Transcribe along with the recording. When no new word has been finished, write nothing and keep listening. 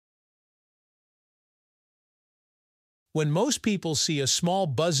When most people see a small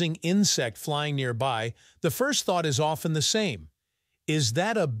buzzing insect flying nearby, the first thought is often the same. Is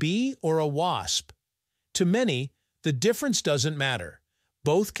that a bee or a wasp? To many, the difference doesn't matter.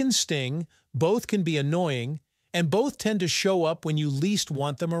 Both can sting, both can be annoying, and both tend to show up when you least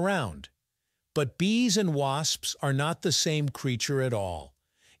want them around. But bees and wasps are not the same creature at all.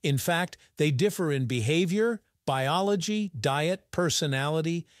 In fact, they differ in behavior, biology, diet,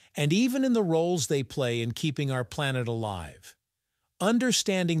 personality, and even in the roles they play in keeping our planet alive.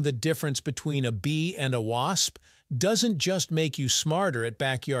 Understanding the difference between a bee and a wasp doesn't just make you smarter at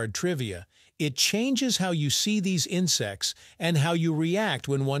backyard trivia, it changes how you see these insects and how you react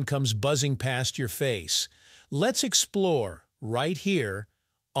when one comes buzzing past your face. Let's explore, right here,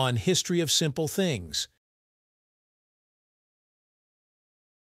 on History of Simple Things.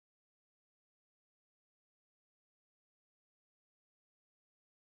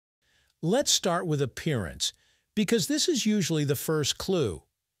 Let's start with appearance, because this is usually the first clue.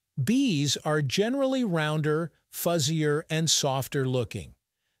 Bees are generally rounder, fuzzier, and softer looking.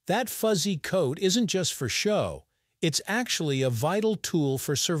 That fuzzy coat isn't just for show, it's actually a vital tool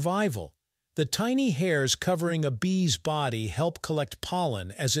for survival. The tiny hairs covering a bee's body help collect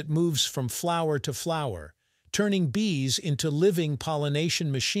pollen as it moves from flower to flower, turning bees into living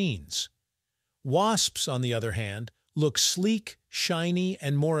pollination machines. Wasps, on the other hand, look sleek, shiny,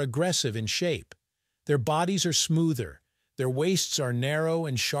 and more aggressive in shape. Their bodies are smoother, their waists are narrow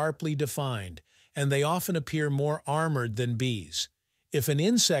and sharply defined, and they often appear more armored than bees. If an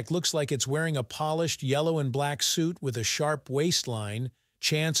insect looks like it's wearing a polished yellow and black suit with a sharp waistline,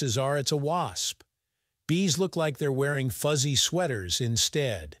 chances are it's a wasp. Bees look like they're wearing fuzzy sweaters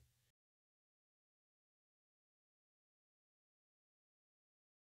instead.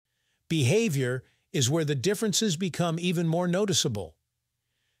 Behavior is where the differences become even more noticeable.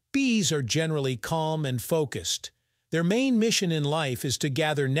 Bees are generally calm and focused. Their main mission in life is to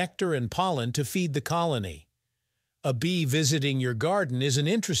gather nectar and pollen to feed the colony. A bee visiting your garden isn't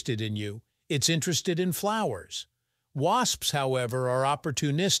interested in you, it's interested in flowers. Wasps, however, are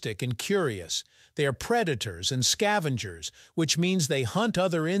opportunistic and curious. They are predators and scavengers, which means they hunt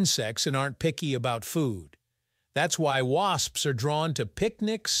other insects and aren't picky about food. That's why wasps are drawn to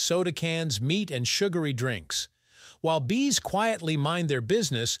picnics, soda cans, meat, and sugary drinks. While bees quietly mind their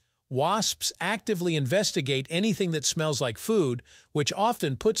business, wasps actively investigate anything that smells like food, which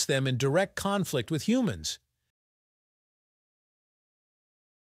often puts them in direct conflict with humans.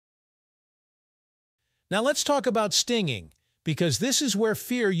 Now let's talk about stinging, because this is where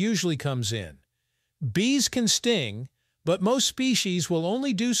fear usually comes in. Bees can sting, but most species will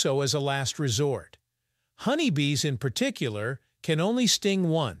only do so as a last resort. Honeybees in particular can only sting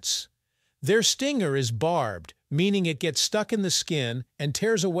once. Their stinger is barbed, meaning it gets stuck in the skin and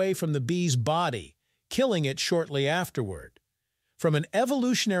tears away from the bee's body, killing it shortly afterward. From an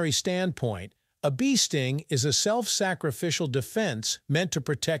evolutionary standpoint, a bee sting is a self-sacrificial defense meant to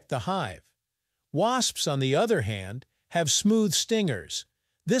protect the hive. Wasps, on the other hand, have smooth stingers.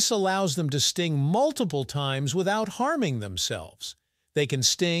 This allows them to sting multiple times without harming themselves. They can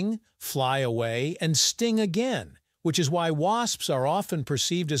sting, fly away, and sting again, which is why wasps are often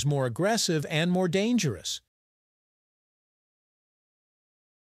perceived as more aggressive and more dangerous.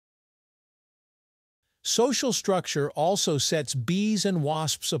 Social structure also sets bees and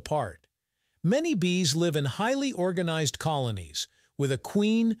wasps apart. Many bees live in highly organized colonies, with a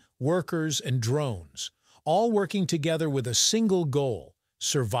queen, workers, and drones, all working together with a single goal: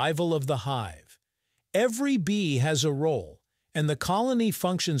 survival of the hive. Every bee has a role, and the colony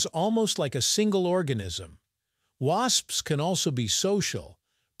functions almost like a single organism. Wasps can also be social,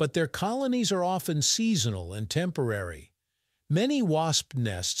 but their colonies are often seasonal and temporary. Many wasp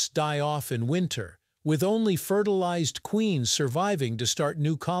nests die off in winter, with only fertilized queens surviving to start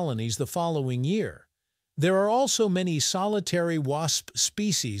new colonies the following year. There are also many solitary wasp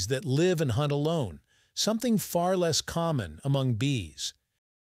species that live and hunt alone, something far less common among bees.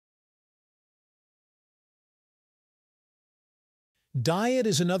 Diet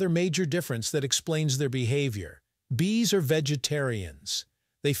is another major difference that explains their behavior. Bees are vegetarians.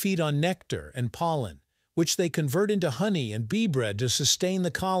 They feed on nectar and pollen, which they convert into honey and bee bread to sustain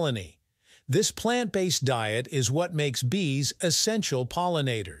the colony. This plant-based diet is what makes bees essential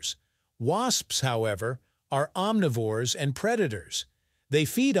pollinators. Wasps, however, are omnivores and predators. They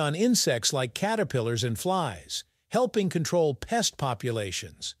feed on insects like caterpillars and flies, helping control pest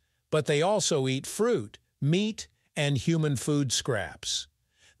populations. But they also eat fruit, meat, and human food scraps.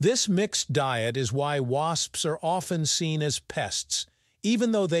 This mixed diet is why wasps are often seen as pests,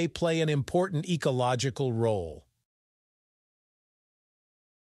 even though they play an important ecological role.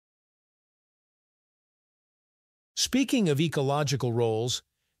 Speaking of ecological roles,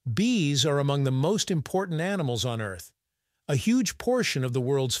 bees are among the most important animals on Earth. A huge portion of the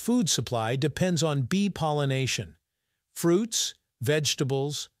world's food supply depends on bee pollination. Fruits,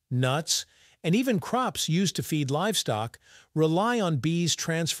 vegetables, nuts, and even crops used to feed livestock rely on bees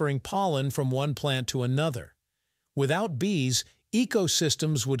transferring pollen from one plant to another. Without bees,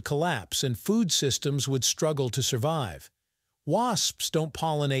 ecosystems would collapse and food systems would struggle to survive. Wasps don't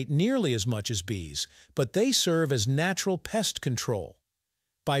pollinate nearly as much as bees, but they serve as natural pest control.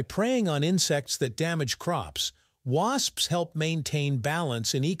 By preying on insects that damage crops, wasps help maintain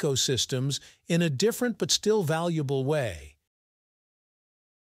balance in ecosystems in a different but still valuable way.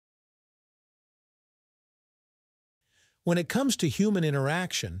 When it comes to human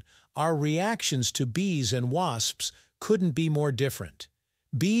interaction, our reactions to bees and wasps couldn't be more different.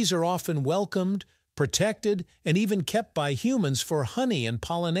 Bees are often welcomed, protected, and even kept by humans for honey and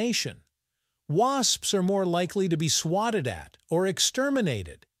pollination. Wasps are more likely to be swatted at or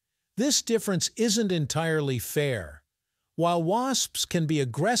exterminated. This difference isn't entirely fair. While wasps can be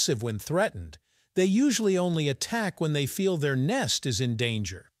aggressive when threatened, they usually only attack when they feel their nest is in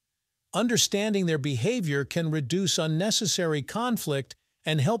danger. Understanding their behavior can reduce unnecessary conflict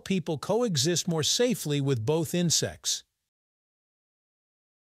and help people coexist more safely with both insects.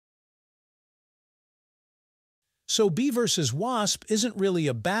 So bee versus wasp isn't really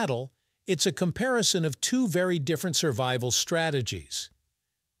a battle, it's a comparison of two very different survival strategies.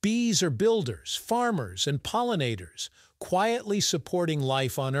 Bees are builders, farmers, and pollinators, quietly supporting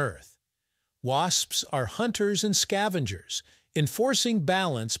life on Earth. Wasps are hunters and scavengers, enforcing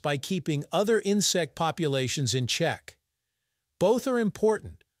balance by keeping other insect populations in check. Both are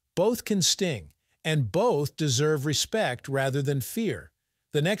important, both can sting, and both deserve respect rather than fear.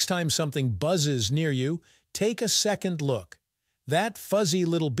 The next time something buzzes near you, take a second look. That fuzzy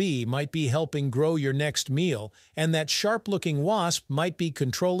little bee might be helping grow your next meal, and that sharp-looking wasp might be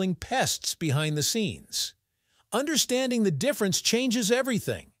controlling pests behind the scenes. Understanding the difference changes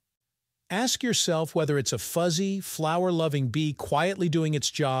everything. Ask yourself whether it's a fuzzy, flower-loving bee quietly doing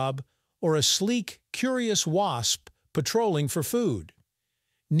its job, or a sleek, curious wasp patrolling for food.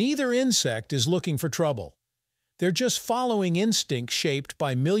 Neither insect is looking for trouble. They're just following instinct shaped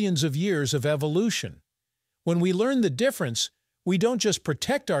by millions of years of evolution. When we learn the difference, we don't just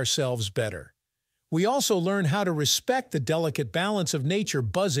protect ourselves better. We also learn how to respect the delicate balance of nature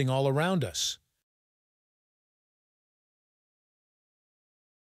buzzing all around us.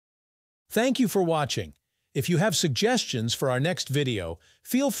 Thank you for watching. If you have suggestions for our next video,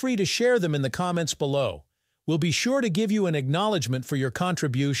 feel free to share them in the comments below. We'll be sure to give you an acknowledgement for your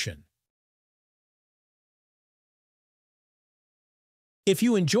contribution. If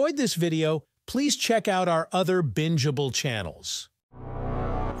you enjoyed this video, please check out our other bingeable channels.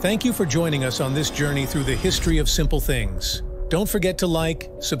 Thank you for joining us on this journey through the history of simple things. Don't forget to like,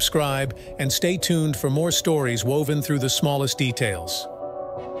 subscribe, and stay tuned for more stories woven through the smallest details.